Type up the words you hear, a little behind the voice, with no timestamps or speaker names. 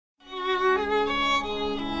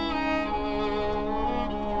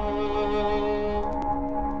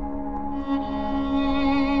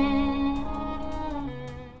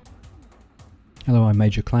I'm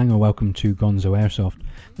Major Clanger. Welcome to Gonzo Airsoft.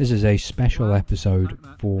 This is a special episode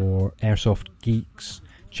for Airsoft Geek's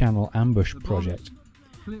channel ambush project.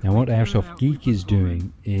 Now what Airsoft Geek is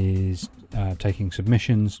doing is taking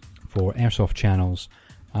submissions for Airsoft channels,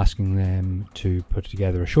 asking them to put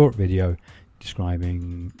together a short video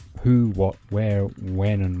describing who, what, where,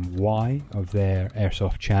 when and why of their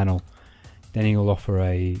Airsoft channel. Then he'll offer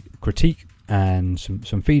a critique and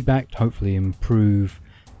some feedback to hopefully improve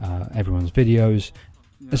everyone's videos.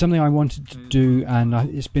 It's something I wanted to do, and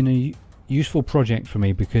it's been a useful project for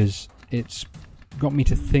me because it's got me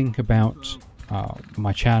to think about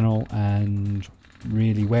my channel and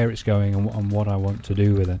really where it's going and what I want to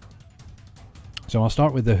do with it. So I'll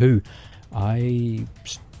start with the who. I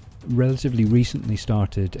relatively recently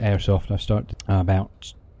started Airsoft. I started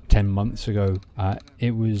about 10 months ago.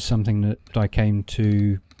 It was something that I came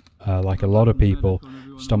to, like a lot of people,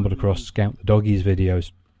 stumbled across Scout the Doggy's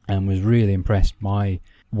videos and was really impressed by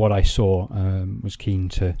what I saw. Was keen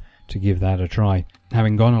to give that a try.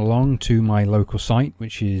 Having gone along to my local site,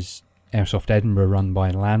 which is Airsoft Edinburgh, run by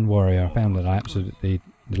Land Warrior, I found that I absolutely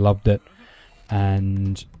loved it,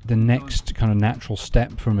 and the next kind of natural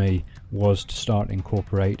step for me was to start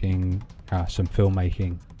incorporating some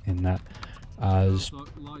filmmaking in that. As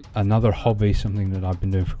another hobby, something that I've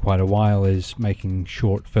been doing for quite a while is making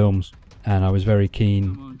short films, and I was very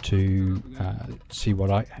keen to see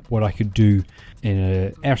what I could do in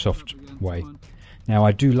an Airsoft way. Now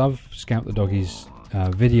I do love Scout the Doggy's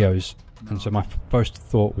videos, and so my first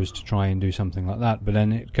thought was to try and do something like that, but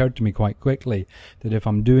then it occurred to me quite quickly that if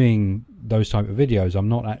I'm doing those type of videos, I'm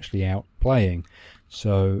not actually out playing,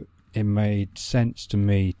 so it made sense to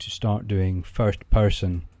me to start doing first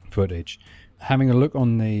person footage. Having a look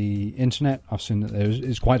on the internet, I've seen that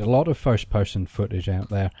there's quite a lot of first person footage out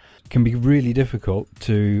there. It can be really difficult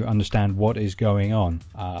to understand what is going on.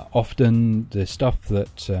 Often the stuff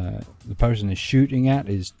that the person is shooting at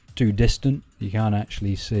is too distant. You can't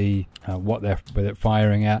actually see what they're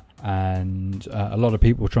firing at, and a lot of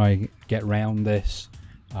people try and get around this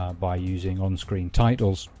by using on-screen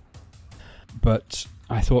titles. But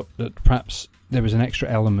I thought that perhaps there was an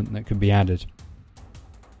extra element that could be added.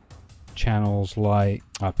 Channels like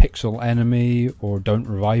Pixel Enemy or Don't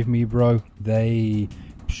Revive Me Bro, they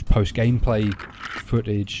post gameplay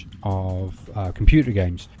footage of computer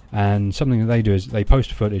games, and something that they do is they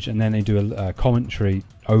post footage and then they do a commentary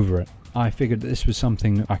over it. I figured that this was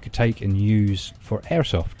something that I could take and use for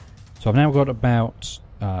Airsoft. So I've now got about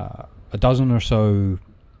a dozen or so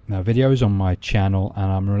videos on my channel,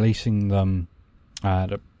 and I'm releasing them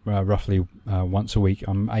at roughly once a week.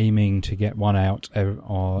 I'm aiming to get one out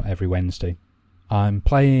every Wednesday. I'm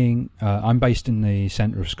playing, I'm based in the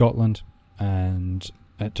centre of Scotland, and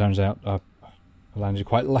it turns out I landed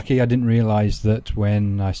quite lucky. I didn't realise that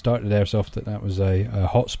when I started Airsoft that was a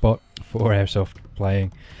hotspot for Airsoft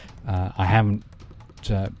playing. I haven't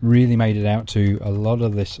really made it out to a lot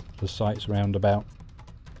of the sites round about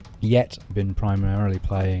yet. Been primarily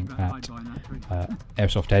playing at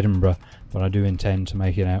Airsoft Edinburgh, but I do intend to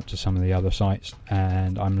make it out to some of the other sites,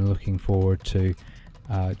 and I'm looking forward to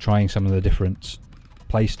trying some of the different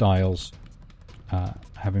play styles.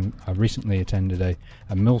 Having recently attended a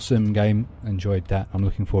milsim game, enjoyed that. I'm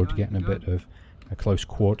looking forward to getting a bit of close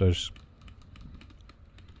quarters.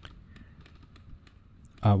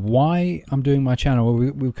 Why I'm doing my channel,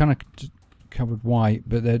 well, we've kind of covered why,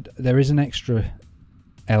 but there is an extra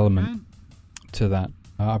element to that.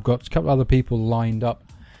 I've got a couple of other people lined up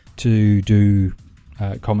to do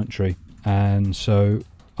commentary, and so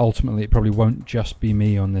ultimately it probably won't just be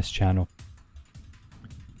me on this channel.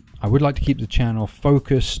 I would like to keep the channel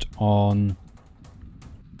focused on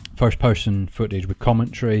first person footage with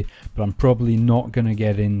commentary, but I'm probably not going to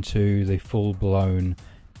get into the full-blown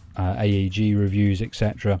AEG reviews,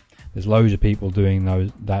 etc. There's loads of people doing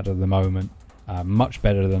that at the moment, much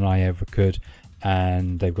better than I ever could,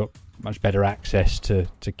 and they've got much better access to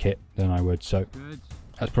kit than I would, so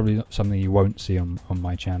that's probably not something you won't see on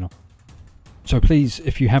my channel. So please,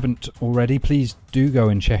 if you haven't already, please do go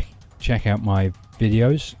and check out my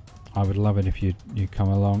videos. I would love it if you come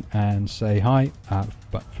along and say hi,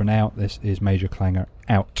 but for now this is Major Clanger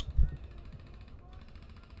out.